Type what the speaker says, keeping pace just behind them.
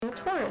a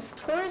Taurus.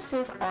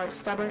 Tauruses are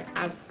stubborn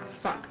as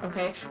fuck,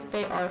 okay?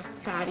 They are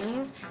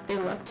fatties. They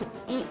love to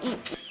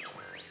eat.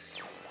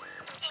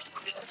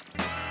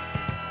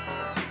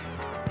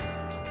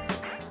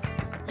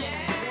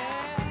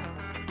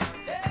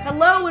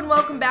 Hello and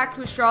welcome back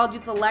to Astrology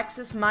with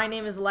Alexis. My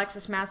name is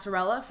Alexis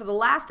Massarella. For the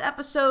last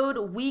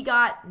episode, we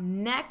got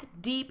neck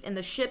deep in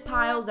the shit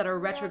piles that are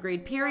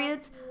retrograde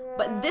periods.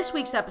 But in this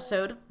week's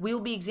episode, we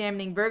will be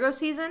examining Virgo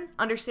season,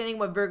 understanding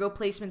what Virgo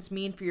placements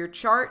mean for your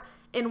chart,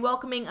 and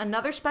welcoming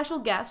another special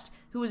guest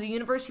who is a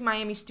University of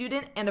Miami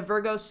student and a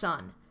Virgo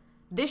sun.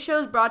 This show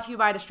is brought to you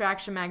by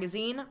Distraction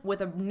Magazine with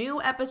a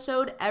new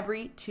episode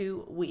every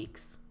 2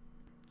 weeks.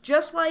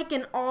 Just like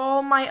in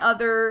all my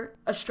other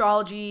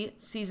astrology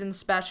season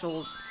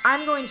specials,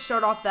 I'm going to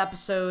start off the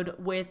episode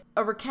with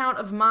a recount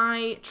of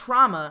my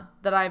trauma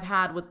that I've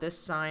had with this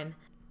sign.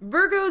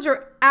 Virgos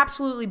are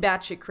absolutely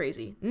batshit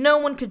crazy. No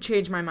one could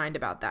change my mind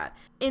about that.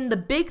 In the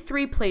big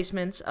three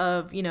placements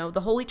of,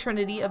 the holy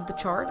trinity of the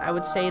chart, I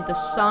would say the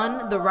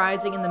sun, the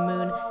rising, and the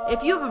moon.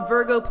 If you have a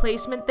Virgo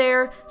placement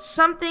there,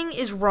 something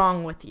is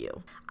wrong with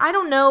you. I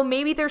don't know,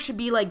 maybe there should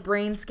be like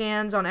brain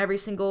scans on every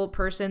single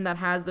person that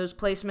has those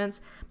placements,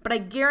 but I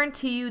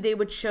guarantee you they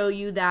would show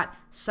you that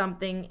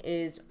something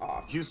is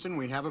off. Houston,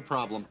 we have a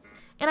problem.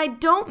 And I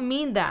don't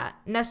mean that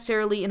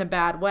necessarily in a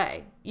bad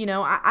way.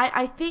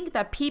 I think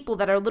that people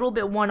that are a little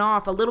bit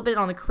one-off, a little bit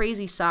on the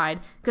crazy side,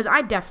 because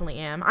I definitely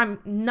am.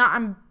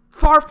 I'm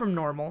far from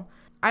normal.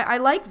 I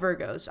like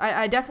Virgos.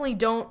 I definitely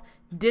don't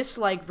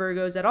dislike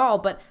Virgos at all,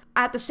 but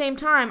at the same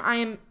time, I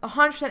am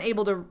 100%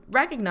 able to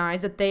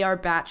recognize that they are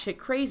batshit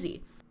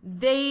crazy.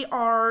 They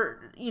are,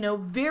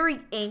 very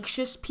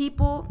anxious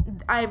people.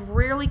 I've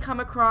rarely come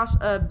across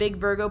a big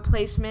Virgo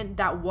placement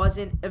that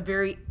wasn't a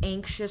very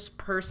anxious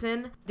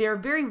person. They're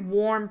very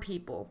warm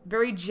people,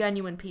 very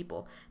genuine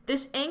people.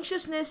 This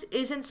anxiousness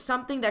isn't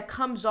something that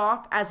comes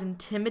off as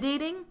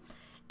intimidating.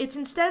 It's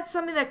instead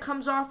something that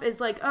comes off as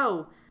like,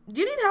 oh,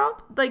 do you need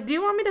help? Like, do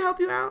you want me to help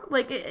you out?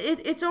 Like,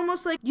 it's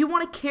almost like you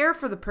want to care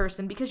for the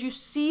person because you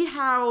see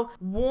how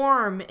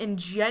warm and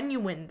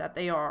genuine that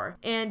they are.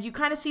 And you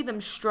kind of see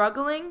them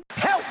struggling.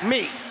 Help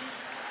me!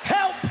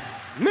 Help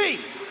me!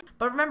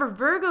 But remember,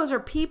 Virgos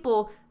are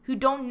people who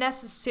don't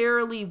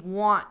necessarily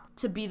want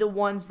to be the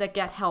ones that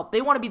get help.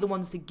 They want to be the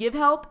ones to give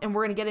help, and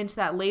we're going to get into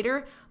that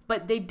later.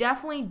 But they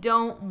definitely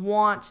don't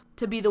want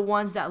to be the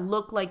ones that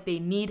look like they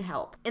need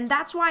help. And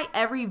that's why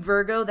every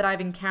Virgo that I've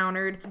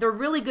encountered, they're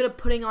really good at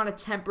putting on a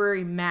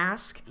temporary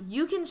mask.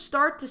 You can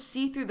start to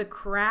see through the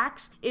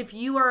cracks if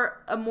you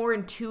are a more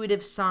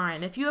intuitive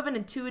sign. If you have an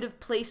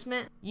intuitive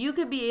placement, you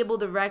could be able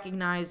to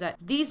recognize that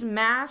these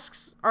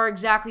masks are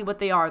exactly what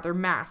they are. They're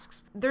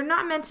masks. They're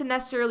not meant to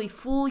necessarily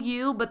fool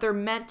you, but they're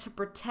meant to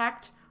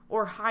protect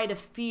or hide a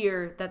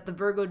fear that the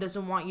Virgo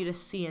doesn't want you to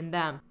see in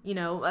them.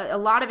 A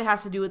lot of it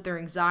has to do with their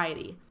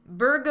anxiety.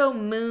 Virgo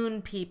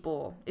moon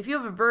people. If you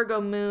have a Virgo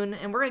moon,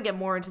 and we're going to get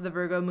more into the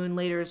Virgo moon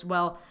later as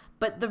well,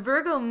 but the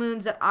Virgo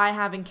moons that I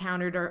have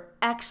encountered are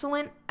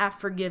excellent at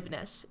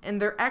forgiveness. And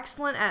they're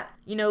excellent at,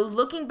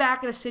 looking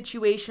back at a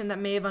situation that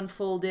may have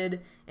unfolded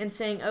and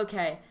saying,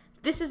 okay,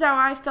 this is how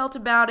I felt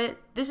about it.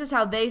 This is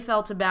how they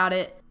felt about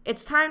it.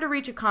 It's time to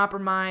reach a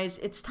compromise.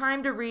 It's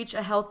time to reach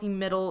a healthy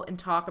middle and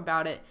talk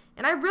about it.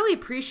 And I really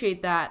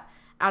appreciate that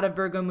out of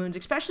Virgo moons,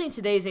 especially in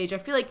today's age. I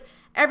feel like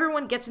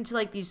everyone gets into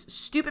like these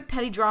stupid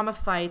petty drama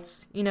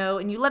fights,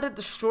 and you let it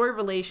destroy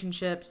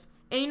relationships.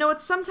 And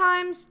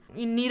sometimes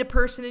you need a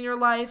person in your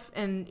life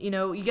and, you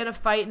get in a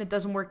fight and it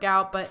doesn't work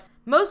out. But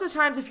most of the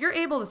times, if you're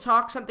able to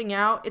talk something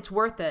out, it's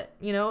worth it.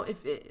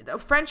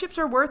 Friendships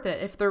are worth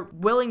it if they're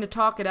willing to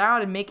talk it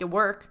out and make it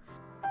work.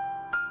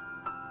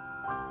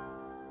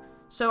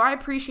 So I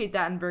appreciate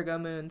that in Virgo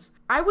moons.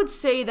 I would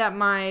say that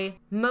my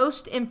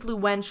most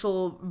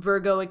influential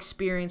Virgo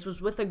experience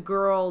was with a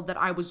girl that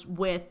I was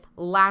with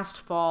last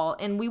fall.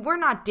 And we were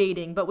not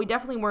dating, but we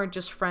definitely weren't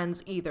just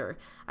friends either.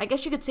 I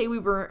guess you could say we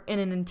were in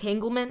an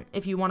entanglement,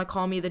 if you want to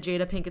call me the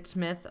Jada Pinkett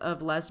Smith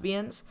of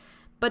lesbians.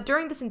 But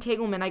during this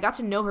entanglement, I got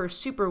to know her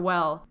super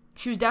well.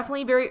 She was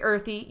definitely very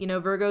earthy.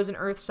 Virgo's an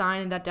earth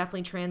sign, and that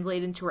definitely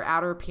translated into her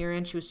outer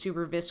appearance. She was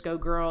super visco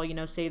girl,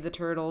 save the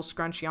turtles,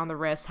 scrunchie on the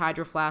wrist,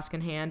 hydro flask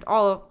in hand,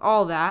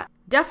 all that.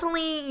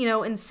 Definitely,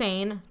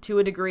 insane to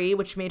a degree,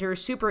 which made her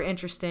super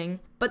interesting.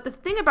 But the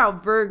thing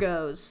about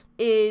Virgos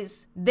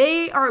is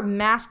they are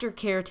master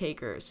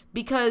caretakers,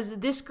 because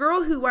this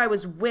girl who I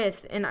was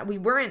with, and we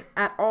weren't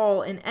at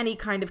all in any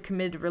kind of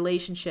committed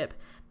relationship,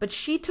 but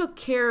she took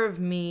care of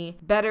me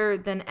better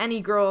than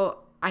any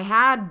girl I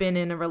had been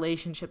in a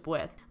relationship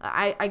with.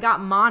 I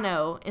got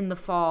mono in the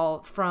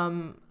fall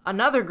from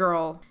another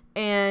girl,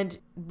 and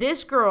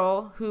this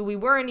girl, who we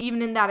weren't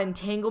even in that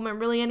entanglement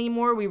really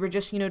anymore, we were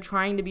just,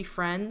 trying to be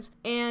friends,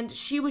 and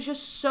she was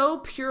just so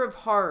pure of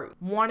heart,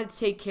 wanted to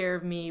take care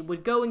of me,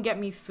 would go and get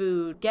me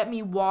food, get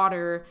me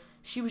water,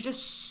 She was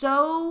just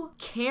so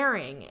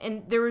caring,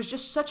 and there was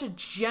just such a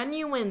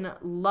genuine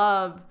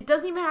love. It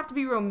doesn't even have to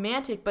be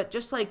romantic, but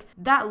just like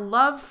that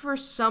love for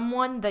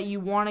someone that you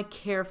want to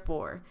care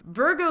for.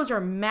 Virgos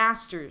are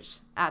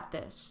masters at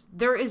this.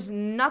 There is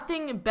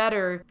nothing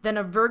better than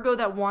a Virgo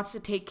that wants to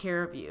take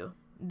care of you.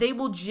 They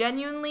will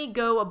genuinely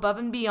go above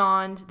and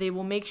beyond. They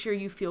will make sure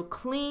you feel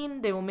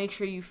clean. They will make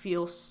sure you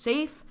feel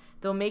safe.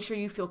 They'll make sure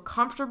you feel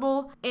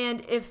comfortable.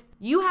 And if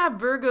you have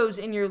Virgos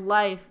in your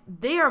life,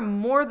 they are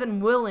more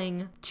than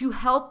willing to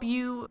help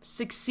you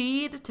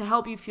succeed, to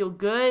help you feel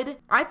good.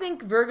 I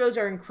think Virgos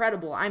are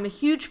incredible. I'm a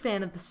huge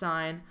fan of the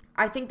sign.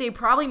 I think they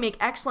probably make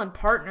excellent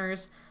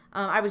partners.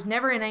 I was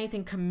never in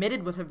anything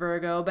committed with a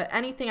Virgo, but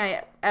anything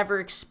I ever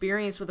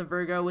experienced with a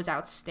Virgo was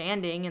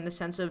outstanding in the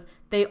sense of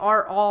they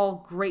are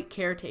all great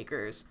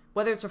caretakers.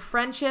 Whether it's a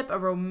friendship, a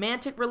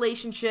romantic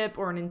relationship,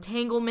 or an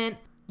entanglement,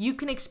 you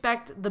can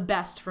expect the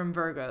best from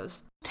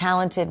Virgos.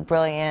 Talented,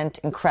 brilliant,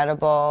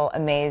 incredible,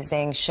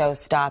 amazing,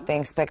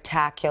 show-stopping,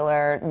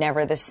 spectacular,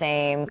 never the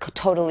same,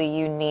 totally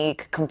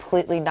unique,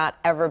 completely not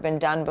ever been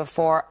done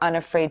before,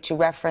 unafraid to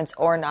reference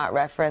or not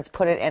reference,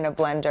 put it in a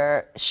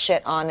blender,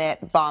 shit on it,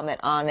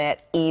 vomit on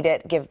it, eat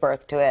it, give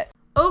birth to it.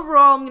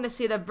 Overall, I'm going to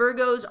say that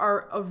Virgos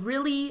are a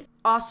really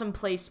awesome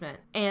placement,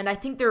 and I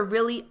think they're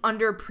really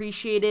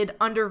underappreciated,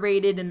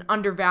 underrated, and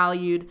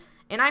undervalued.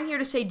 And I'm here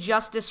to say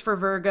justice for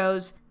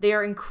Virgos. They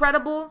are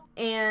incredible,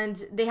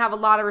 and they have a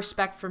lot of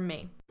respect from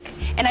me.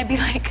 And I'd be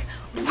like,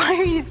 why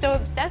are you so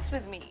obsessed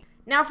with me?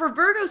 Now for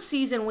Virgo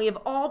season, we have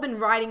all been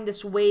riding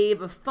this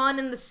wave of fun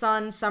in the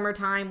sun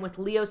summertime with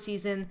Leo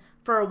season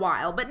for a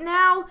while. But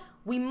now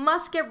we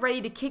must get ready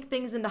to kick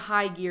things into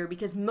high gear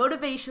because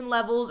motivation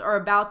levels are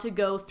about to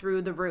go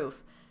through the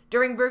roof.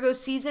 During Virgo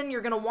season,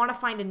 you're going to want to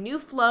find a new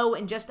flow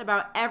in just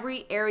about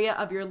every area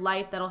of your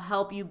life that'll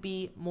help you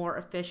be more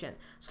efficient.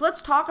 So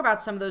let's talk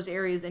about some of those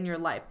areas in your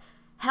life.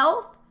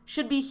 Health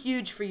should be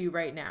huge for you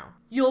right now.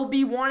 You'll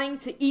be wanting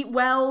to eat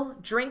well,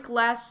 drink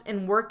less,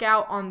 and work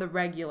out on the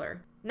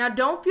regular. Now,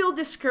 don't feel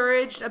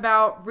discouraged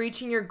about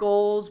reaching your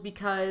goals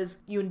because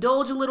you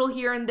indulge a little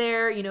here and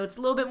there. You know, it's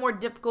a little bit more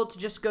difficult to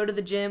just go to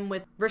the gym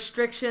with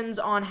restrictions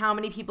on how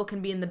many people can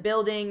be in the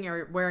building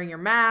or wearing your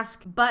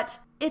mask, but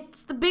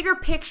it's the bigger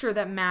picture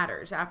that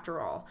matters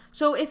after all.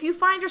 So if you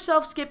find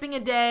yourself skipping a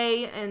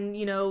day and,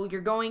 you know,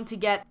 you're going to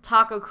get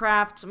Taco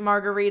Craft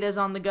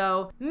margaritas on the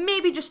go,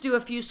 maybe just do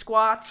a few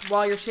squats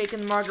while you're shaking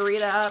the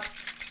margarita up.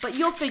 But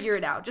you'll figure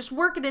it out. Just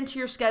work it into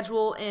your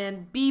schedule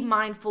and be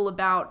mindful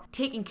about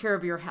taking care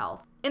of your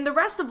health. In the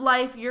rest of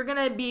life, you're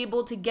going to be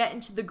able to get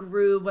into the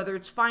groove, whether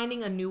it's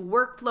finding a new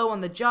workflow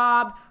on the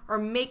job or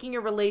making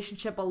your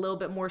relationship a little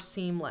bit more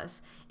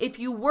seamless. If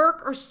you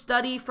work or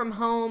study from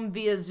home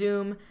via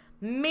Zoom,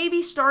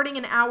 maybe starting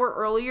an hour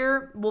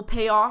earlier will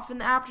pay off in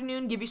the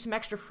afternoon, give you some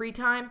extra free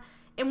time.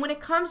 And when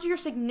it comes to your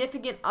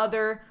significant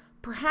other,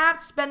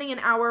 perhaps spending an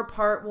hour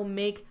apart will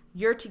make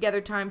your together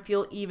time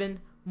feel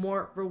even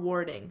more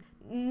rewarding.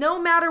 No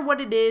matter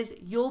what it is,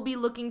 you'll be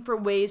looking for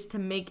ways to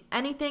make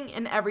anything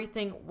and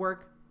everything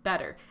work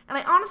better. And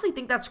I honestly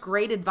think that's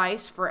great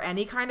advice for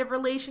any kind of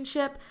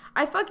relationship.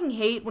 I fucking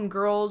hate when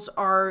girls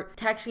are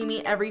texting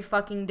me every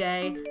fucking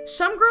day.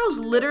 Some girls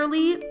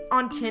literally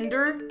on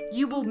Tinder,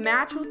 you will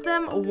match with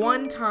them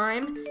one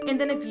time, and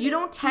then if you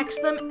don't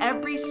text them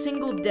every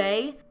single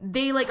day,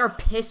 they like are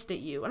pissed at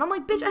you. And I'm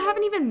like, bitch, I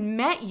haven't even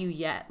met you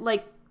yet.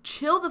 Like,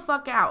 chill the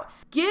fuck out.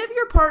 Give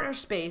your partner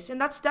space,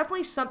 and that's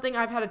definitely something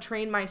I've had to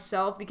train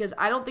myself because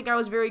I don't think I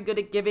was very good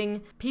at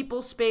giving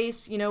people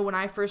space, you know, when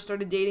I first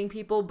started dating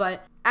people,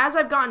 but as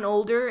I've gotten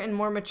older and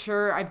more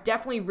mature, I've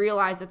definitely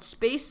realized that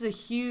space is a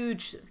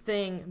huge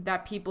thing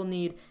that people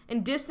need,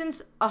 and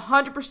distance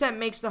 100%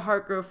 makes the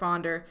heart grow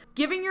fonder.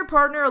 Giving your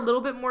partner a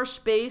little bit more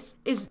space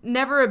is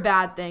never a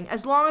bad thing,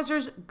 as long as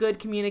there's good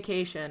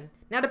communication.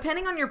 Now,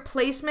 depending on your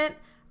placement,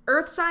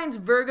 Earth signs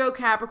Virgo,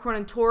 Capricorn,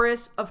 and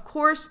Taurus, of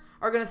course,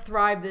 are going to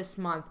thrive this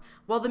month,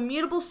 while the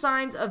mutable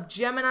signs of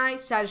Gemini,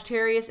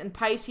 Sagittarius, and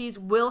Pisces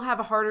will have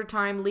a harder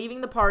time leaving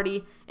the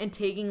party and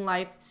taking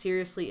life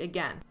seriously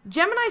again.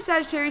 Gemini,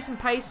 Sagittarius, and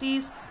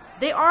Pisces,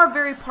 they are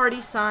very party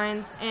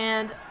signs,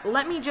 and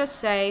let me just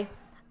say,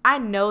 I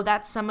know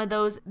that some of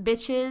those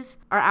bitches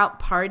are out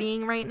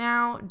partying right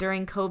now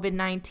during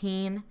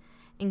COVID-19,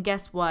 and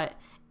guess what?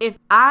 If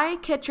I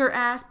catch your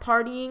ass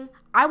partying,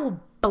 I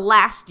will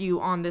blast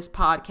you on this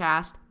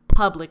podcast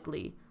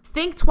publicly.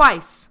 Think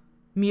twice,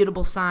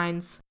 mutable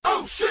signs.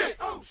 Oh shit!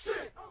 Oh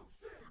shit! Oh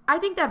shit! I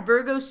think that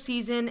Virgo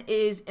season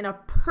is in a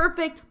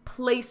perfect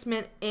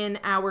placement in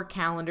our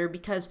calendar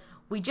because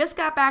we just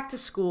got back to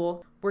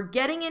school. We're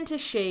getting into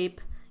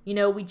shape. You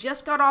know, we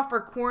just got off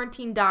our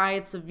quarantine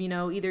diets of, you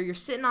know, either you're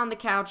sitting on the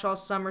couch all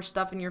summer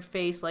stuffing your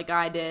face like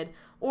I did,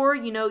 or,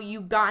 you know,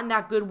 you've gotten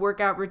that good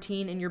workout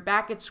routine and you're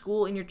back at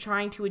school and you're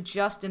trying to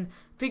adjust and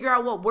figure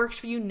out what works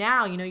for you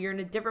now. You know, you're in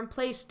a different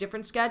place,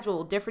 different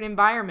schedule, different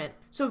environment.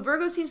 So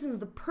Virgo season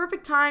is the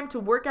perfect time to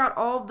work out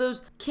all of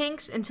those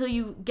kinks until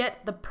you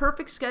get the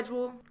perfect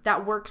schedule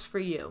that works for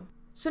you.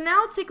 So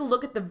now let's take a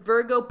look at the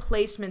Virgo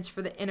placements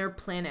for the inner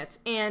planets.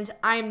 And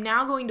I'm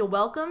now going to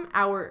welcome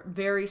our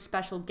very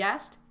special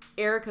guest,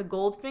 Erica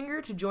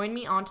Goldfinger, to join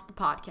me onto the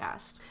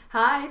podcast.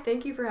 Hi,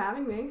 thank you for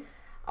having me.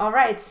 All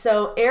right,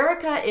 so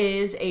Erica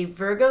is a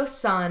Virgo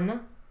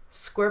sun,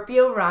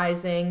 Scorpio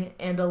rising,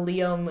 and a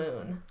Leo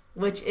moon,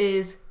 which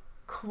is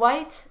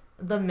quite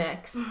the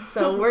mix.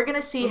 So we're going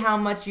to see how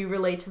much you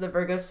relate to the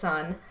Virgo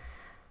sun.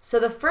 So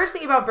the first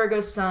thing about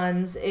Virgo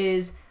suns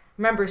is,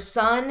 remember,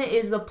 sun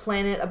is the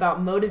planet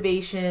about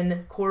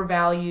motivation, core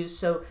values.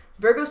 So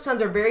Virgo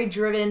suns are very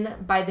driven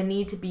by the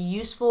need to be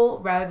useful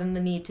rather than the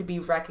need to be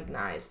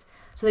recognized.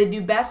 So they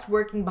do best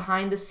working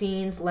behind the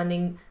scenes,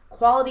 lending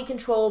quality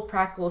control,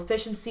 practical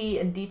efficiency,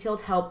 and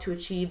detailed help to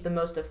achieve the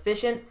most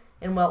efficient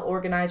and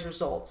well-organized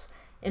results.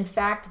 In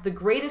fact, the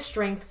greatest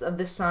strengths of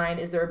this sign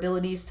is their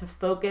abilities to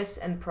focus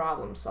and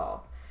problem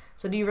solve.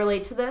 So do you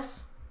relate to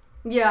this?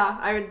 Yeah,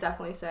 I would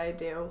definitely say I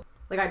do.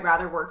 Like, I'd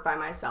rather work by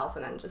myself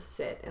and then just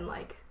sit and,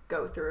 like,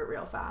 go through it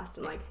real fast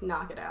and, like,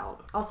 knock it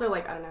out. Also,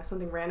 like, I don't know,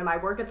 something random. I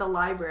work at the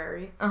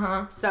library.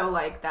 So,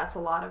 like, that's a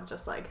lot of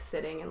just, like,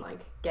 sitting and, like,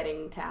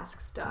 getting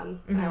tasks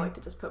done. And I like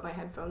to just put my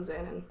headphones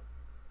in and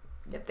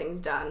get things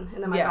done.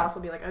 And then my boss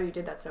will be like, oh, you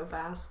did that so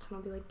fast. And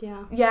I'll be like,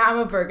 yeah. Yeah, I'm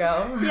a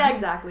Virgo. Yeah,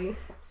 exactly.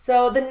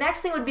 So the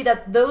next thing would be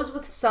that those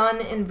with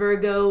sun in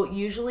Virgo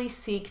usually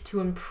seek to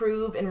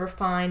improve and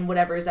refine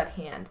whatever is at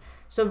hand.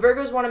 So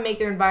Virgos want to make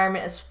their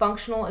environment as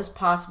functional as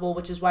possible,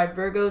 which is why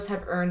Virgos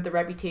have earned the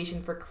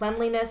reputation for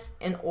cleanliness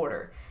and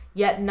order.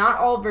 Yet not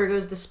all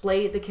Virgos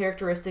display the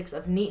characteristics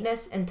of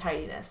neatness and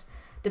tidiness.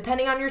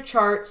 Depending on your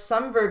chart,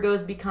 some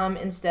Virgos become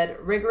instead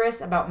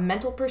rigorous about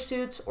mental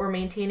pursuits or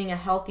maintaining a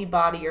healthy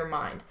body or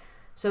mind.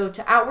 So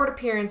to outward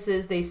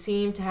appearances, they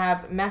seem to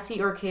have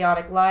messy or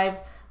chaotic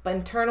lives, but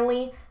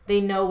internally, they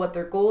know what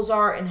their goals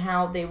are and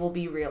how they will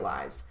be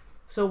realized.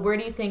 So where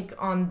do you think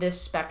on this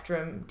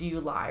spectrum do you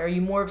lie? Are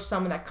you more of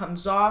someone that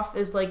comes off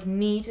as like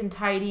neat and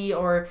tidy,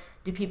 or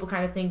do people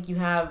kind of think you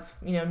have,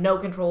 no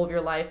control of your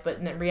life, but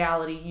in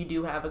reality, you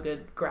do have a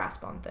good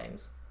grasp on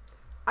things?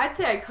 I'd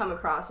say I come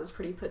across as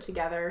pretty put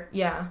together.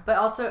 Yeah. But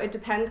also, it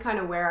depends kind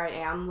of where I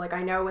am. Like,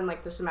 I know when,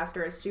 like, the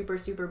semester is super,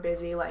 super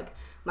busy, like,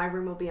 my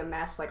room will be a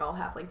mess. Like, I'll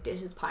have, like,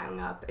 dishes piling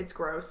up. It's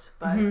gross.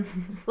 But,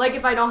 like,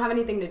 if I don't have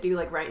anything to do,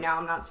 like, right now,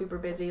 I'm not super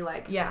busy.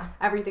 Like,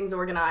 everything's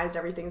organized,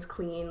 everything's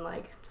clean,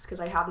 like, just because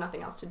I have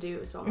nothing else to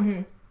do. So I'm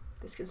like,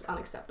 this is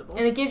unacceptable.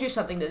 And it gives you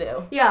something to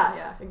do.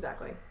 Yeah,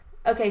 exactly.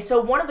 Okay, so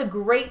one of the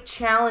great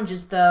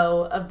challenges,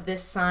 though, of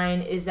this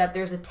sign is that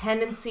there's a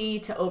tendency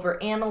to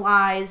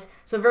overanalyze.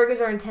 So Virgos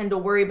are tend to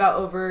worry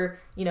about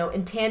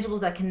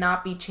intangibles that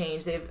cannot be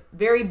changed. They have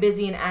very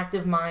busy and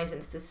active minds, and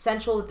it's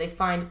essential that they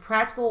find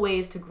practical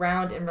ways to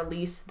ground and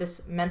release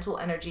this mental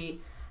energy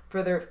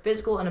for their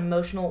physical and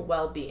emotional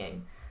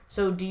well-being.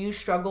 So do you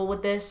struggle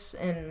with this,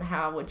 and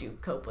how would you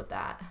cope with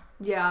that?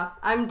 Yeah,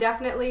 I'm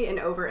definitely an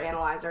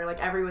overanalyzer. Like,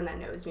 everyone that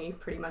knows me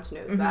pretty much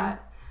knows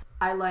that.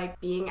 I like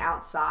being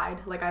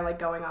outside. Like, I like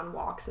going on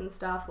walks and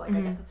stuff. Like,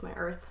 I guess that's my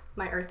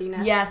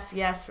earthiness.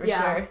 Yes, for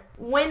sure.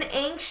 When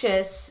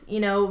anxious,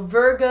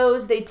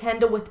 Virgos, they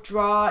tend to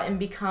withdraw and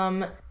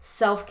become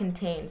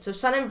self-contained. So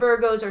Sun and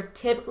Virgos are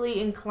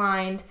typically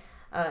inclined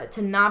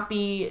to not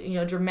be,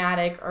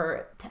 dramatic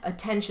or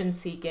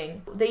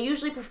attention-seeking. They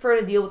usually prefer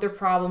to deal with their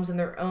problems in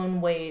their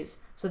own ways,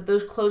 so that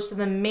those close to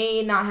them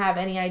may not have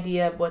any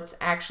idea of what's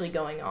actually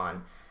going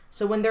on.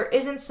 So when there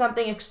isn't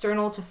something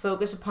external to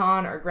focus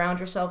upon or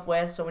ground yourself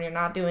with, so when you're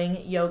not doing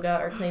yoga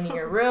or cleaning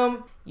your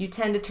room, you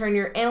tend to turn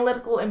your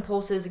analytical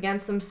impulses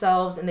against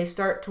themselves, and they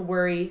start to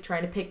worry,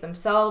 trying to pick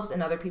themselves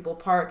and other people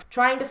apart,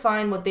 trying to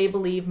find what they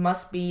believe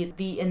must be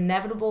the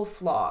inevitable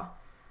flaw.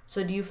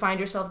 So do you find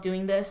yourself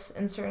doing this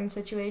in certain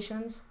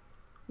situations?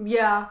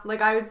 Yeah,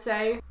 like, I would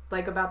say,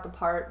 like, about the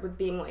part with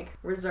being, like,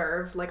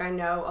 reserved. Like, I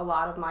know a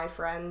lot of my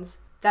friends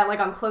that,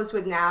 like, I'm close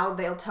with now,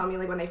 they'll tell me,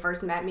 like, when they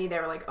first met me, they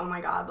were like, oh my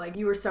god, like,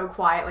 you were so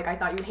quiet, like, I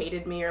thought you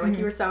hated me, or, like,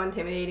 you were so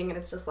intimidating, and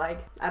it's just, like,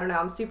 I don't know,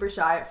 I'm super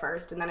shy at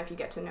first, and then if you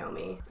get to know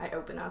me, I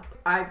open up.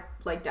 I,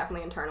 like,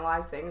 definitely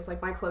internalize things.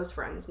 Like, my close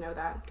friends know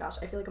that. Gosh,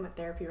 I feel like I'm at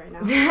therapy right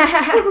now.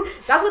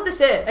 That's what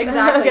this is.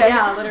 Exactly, Okay.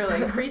 Yeah,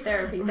 literally. Free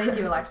therapy. Thank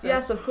you, Alexis.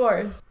 Yes, of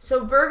course.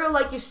 So Virgo,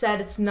 like you said,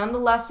 it's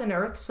nonetheless an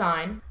earth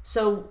sign.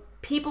 So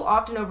people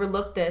often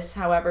overlook this,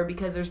 however,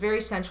 because there's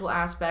very central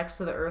aspects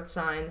to the earth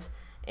signs.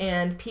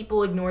 And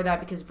people ignore that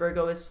because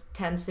Virgo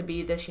tends to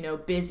be this,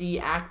 busy,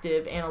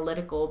 active,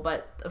 analytical.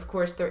 But, of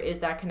course, there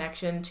is that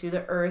connection to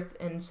the earth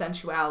and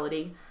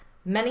sensuality.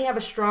 Many have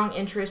a strong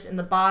interest in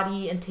the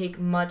body and take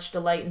much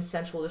delight in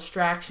sensual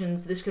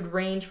distractions. This could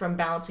range from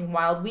balancing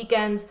wild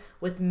weekends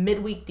with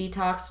midweek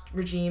detox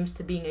regimes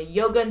to being a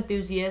yoga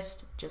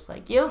enthusiast, just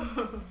like you,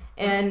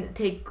 and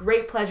take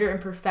great pleasure in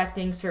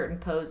perfecting certain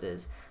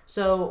poses.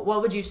 So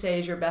what would you say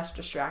is your best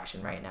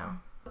distraction right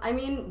now? I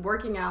mean,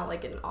 working out,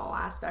 like, in all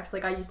aspects.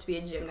 Like, I used to be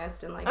a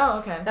gymnast, and, like, oh,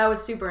 okay, that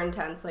was super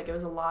intense. Like, it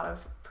was a lot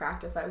of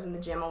practice. I was in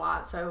the gym a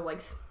lot, so,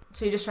 like...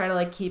 So you just try to,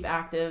 like, keep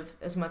active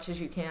as much as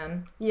you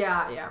can?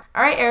 Yeah.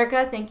 All right,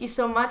 Erica, thank you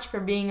so much for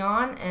being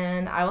on,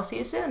 and I will see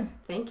you soon.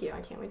 Thank you. I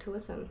can't wait to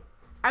listen.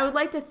 I would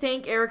like to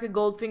thank Erica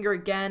Goldfinger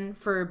again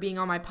for being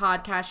on my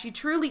podcast. She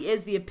truly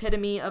is the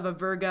epitome of a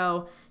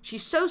Virgo.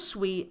 She's so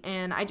sweet,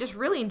 and I just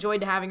really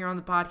enjoyed having her on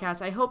the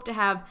podcast. I hope to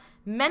have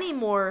many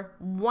more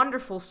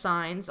wonderful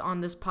signs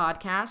on this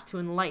podcast to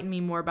enlighten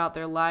me more about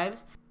their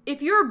lives.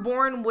 If you're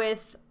born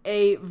with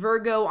a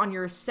Virgo on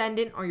your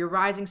ascendant or your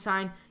rising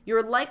sign,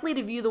 you're likely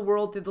to view the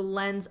world through the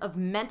lens of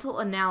mental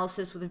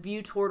analysis with a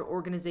view toward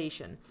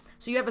organization.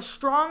 So you have a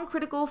strong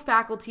critical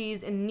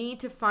faculties and need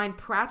to find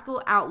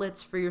practical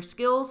outlets for your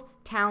skills,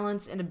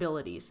 talents, and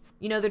abilities.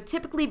 They're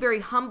typically very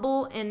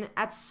humble and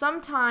at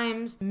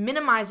sometimes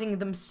minimizing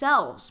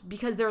themselves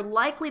because they're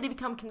likely to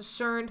become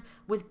concerned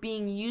with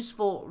being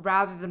useful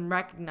rather than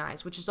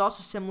recognized, which is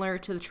also similar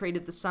to the trait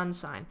of the sun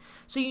sign.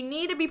 So you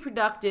need to be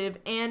productive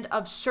and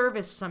of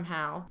service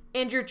somehow.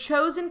 And your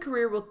chosen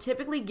career will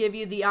typically give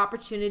you the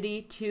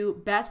opportunity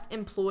to best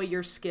employ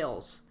your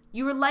skills.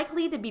 You are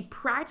likely to be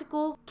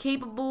practical,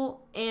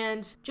 capable,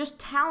 and just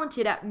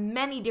talented at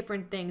many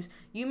different things.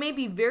 You may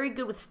be very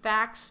good with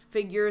facts,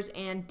 figures,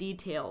 and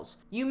details.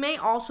 You may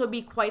also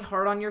be quite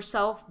hard on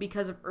yourself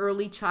because of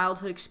early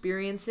childhood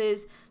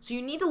experiences, so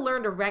you need to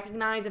learn to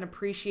recognize and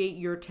appreciate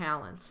your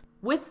talents.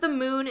 With the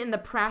moon in the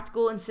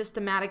practical and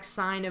systematic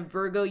sign of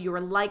Virgo, you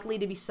are likely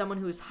to be someone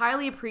who is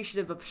highly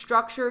appreciative of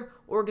structure,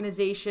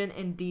 organization,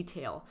 and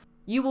detail.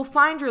 You will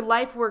find your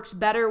life works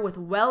better with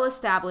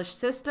well-established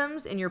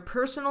systems in your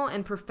personal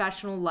and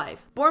professional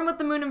life. Born with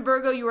the moon in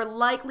Virgo, you are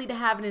likely to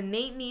have an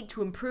innate need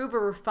to improve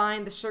or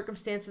refine the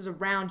circumstances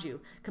around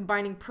you,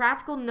 combining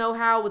practical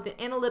know-how with the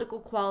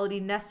analytical quality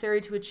necessary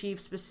to achieve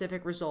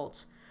specific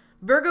results.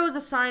 Virgo is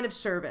a sign of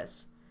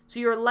service, so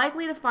you are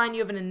likely to find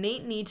you have an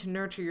innate need to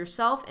nurture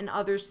yourself and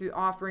others through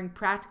offering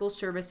practical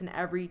service in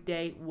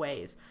everyday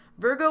ways.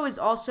 Virgo is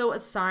also a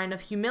sign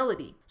of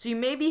humility, so you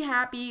may be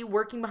happy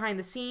working behind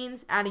the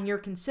scenes, adding your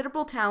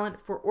considerable talent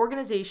for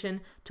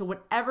organization to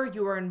whatever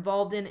you are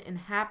involved in and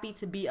happy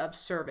to be of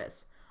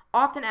service,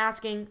 often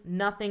asking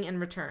nothing in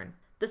return.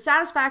 The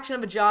satisfaction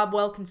of a job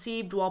well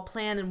conceived, well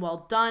planned, and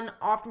well done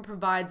often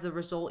provides the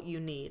result you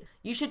need.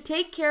 You should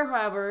take care,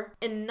 however,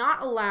 and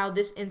not allow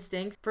this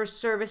instinct for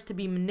service to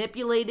be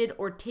manipulated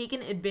or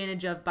taken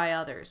advantage of by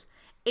others.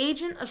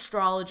 Agent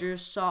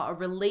astrologers saw a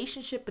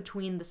relationship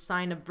between the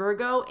sign of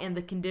Virgo and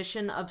the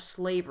condition of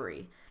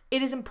slavery.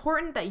 It is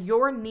important that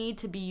your need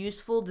to be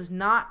useful does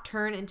not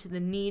turn into the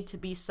need to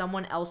be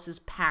someone else's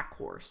pack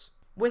horse.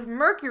 With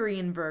Mercury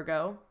in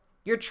Virgo,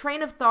 your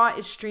train of thought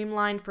is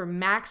streamlined for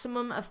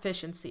maximum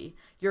efficiency.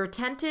 You're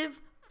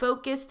attentive,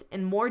 focused,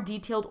 and more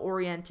detailed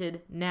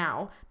oriented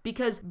now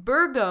because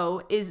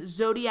Virgo is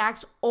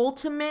Zodiac's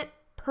ultimate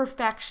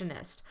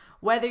perfectionist.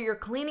 Whether you're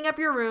cleaning up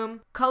your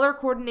room, color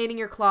coordinating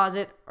your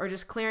closet, or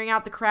just clearing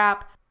out the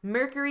crap,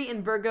 Mercury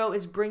in Virgo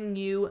is bringing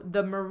you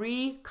the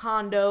Marie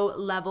Kondo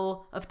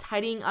level of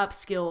tidying up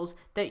skills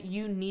that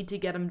you need to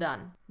get them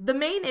done. The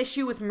main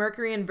issue with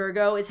Mercury in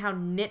Virgo is how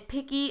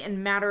nitpicky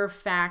and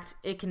matter-of-fact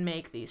it can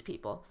make these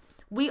people.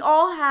 We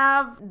all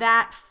have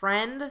that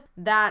friend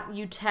that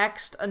you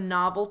text a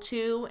novel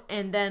to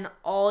and then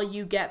all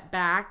you get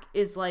back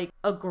is like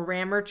a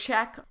grammar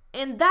check.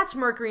 And that's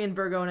Mercury and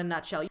Virgo in a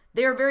nutshell.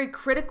 They are very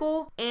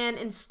critical and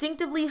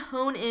instinctively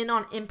hone in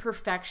on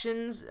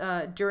imperfections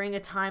during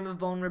a time of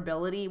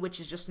vulnerability, which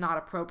is just not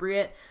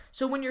appropriate.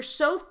 So when you're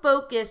so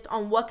focused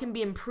on what can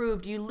be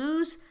improved, you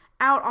lose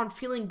out on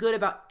feeling good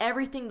about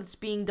everything that's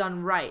being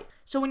done right.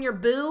 So when your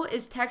boo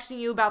is texting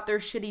you about their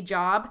shitty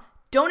job,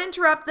 don't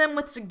interrupt them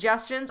with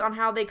suggestions on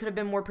how they could have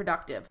been more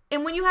productive.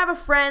 And when you have a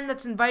friend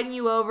that's inviting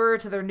you over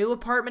to their new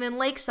apartment in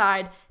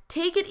Lakeside,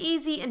 take it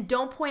easy and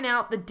don't point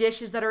out the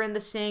dishes that are in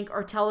the sink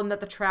or tell them that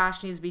the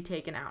trash needs to be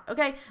taken out,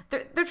 okay?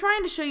 They're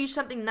trying to show you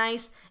something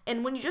nice,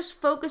 and when you just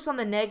focus on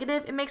the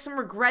negative, it makes them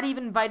regret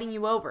even inviting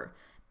you over.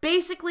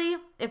 Basically,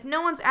 if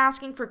no one's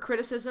asking for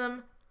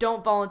criticism,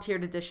 don't volunteer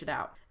to dish it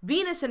out.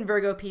 Venus and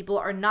Virgo people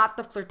are not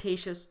the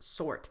flirtatious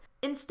sort.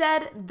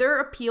 Instead, their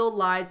appeal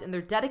lies in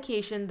their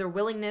dedication, their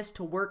willingness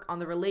to work on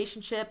the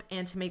relationship,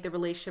 and to make the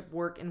relationship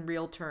work in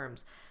real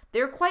terms.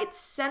 They're quite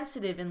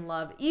sensitive in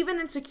love, even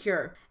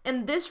insecure,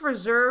 and this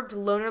reserved,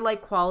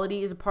 loner-like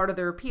quality is a part of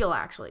their appeal,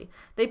 actually.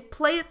 They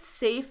play it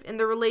safe in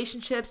their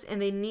relationships,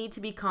 and they need to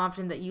be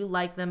confident that you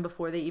like them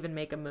before they even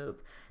make a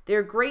move. They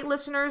are great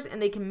listeners, and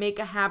they can make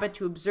a habit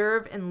to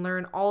observe and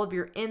learn all of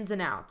your ins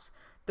and outs.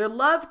 Their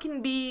love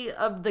can be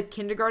of the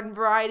kindergarten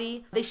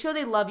variety. They show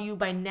they love you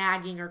by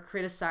nagging or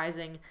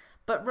criticizing.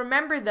 But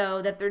remember,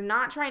 though, that they're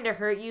not trying to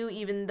hurt you,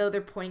 even though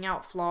they're pointing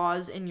out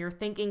flaws in your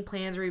thinking,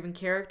 plans, or even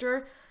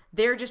character.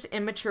 They're just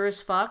immature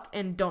as fuck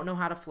and don't know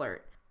how to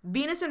flirt.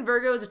 Venus in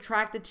Virgo is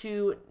attracted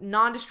to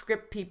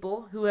nondescript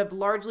people who have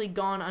largely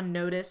gone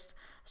unnoticed.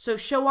 So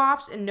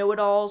show-offs and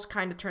know-it-alls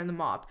kind of turn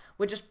them off,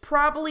 which is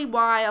probably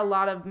why a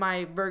lot of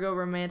my Virgo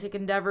romantic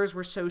endeavors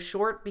were so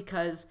short,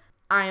 because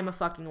I am a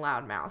fucking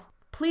loudmouth.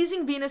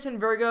 Pleasing Venus and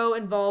Virgo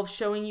involves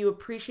showing you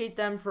appreciate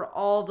them for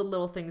all the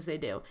little things they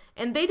do.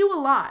 And they do a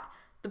lot.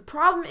 The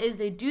problem is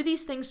they do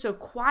these things so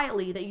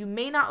quietly that you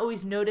may not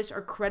always notice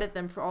or credit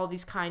them for all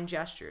these kind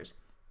gestures.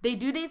 They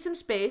do need some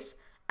space,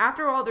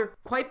 After all, they're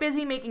quite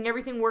busy making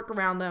everything work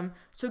around them,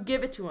 so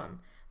give it to them.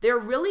 They're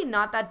really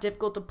not that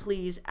difficult to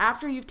please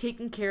after you've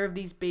taken care of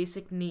these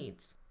basic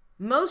needs.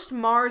 Most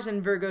Mars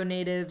and Virgo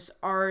natives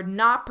are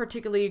not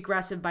particularly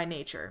aggressive by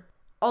nature.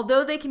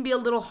 Although they can be a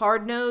little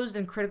hard-nosed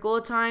and critical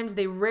at times,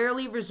 they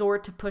rarely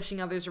resort to pushing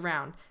others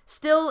around.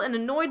 Still, an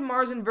annoyed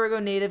Mars and Virgo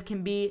native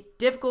can be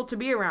difficult to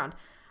be around.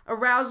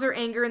 Arouse their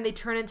anger and they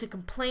turn into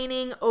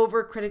complaining,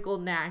 over-critical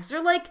nags.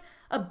 They're like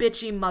a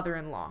bitchy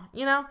mother-in-law,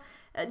 you know?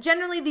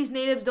 Generally, these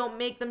natives don't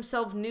make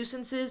themselves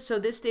nuisances, so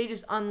this stage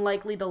is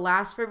unlikely to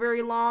last for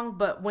very long,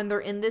 but when they're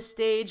in this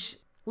stage,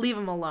 leave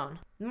them alone.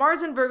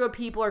 Mars and Virgo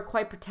people are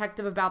quite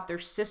protective about their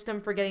system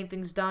for getting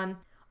things done.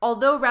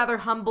 Although rather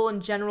humble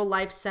in general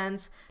life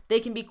sense, they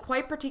can be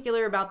quite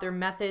particular about their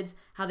methods,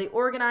 how they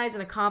organize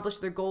and accomplish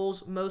their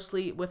goals,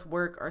 mostly with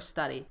work or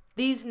study.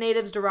 These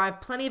natives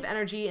derive plenty of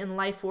energy and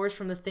life force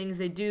from the things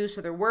they do,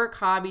 so their work,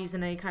 hobbies,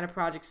 and any kind of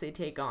projects they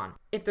take on.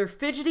 If they're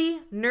fidgety,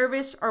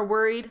 nervous, or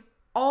worried,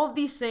 all of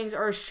these things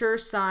are a sure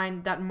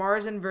sign that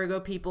Mars and Virgo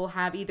people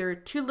have either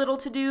too little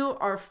to do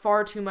or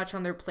far too much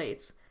on their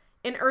plates.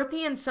 An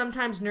earthy and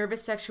sometimes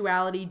nervous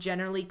sexuality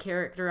generally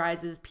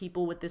characterizes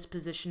people with this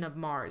position of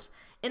Mars.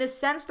 In a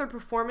sense, their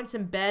performance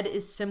in bed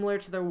is similar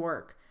to their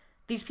work.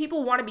 These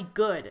people want to be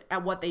good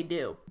at what they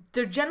do.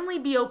 They'll generally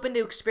be open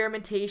to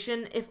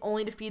experimentation, if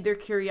only to feed their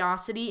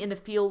curiosity and to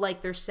feel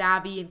like they're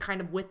savvy and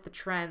kind of with the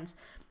trends.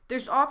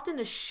 There's often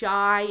a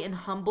shy and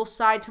humble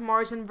side to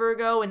Mars and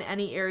Virgo in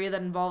any area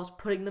that involves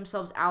putting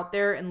themselves out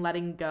there and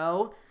letting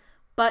go.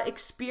 But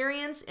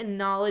experience and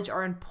knowledge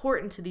are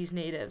important to these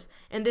natives,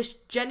 and this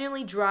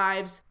genuinely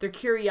drives their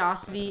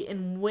curiosity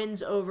and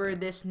wins over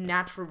this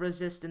natural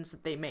resistance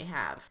that they may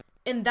have.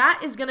 And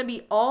that is going to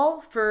be all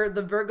for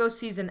the Virgo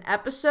season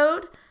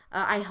episode.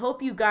 I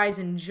hope you guys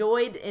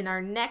enjoyed. In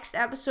our next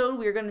episode,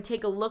 we're going to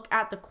take a look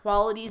at the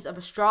qualities of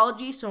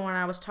astrology. So when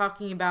I was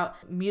talking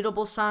about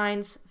mutable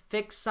signs,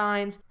 fixed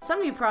signs, some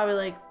of you probably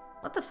like,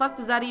 what the fuck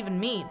does that even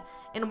mean?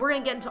 And we're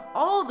going to get into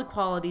all the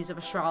qualities of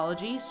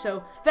astrology.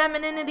 So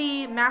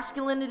femininity,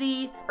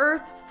 masculinity,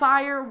 earth,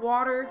 fire,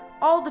 water,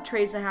 all the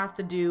traits that have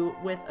to do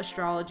with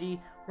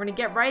astrology. We're going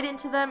to get right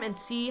into them and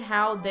see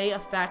how they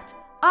affect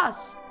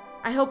us.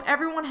 I hope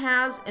everyone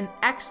has an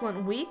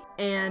excellent week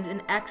and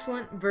an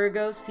excellent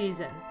Virgo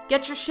season.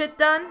 Get your shit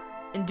done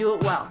and do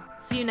it well.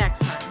 See you next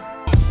time.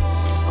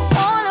 I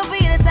wanna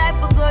be the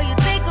type of girl you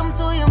take them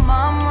to your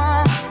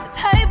mama. The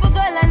type of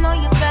girl I know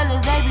your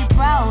fellas, they be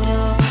proud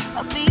of.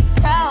 I'll be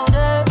proud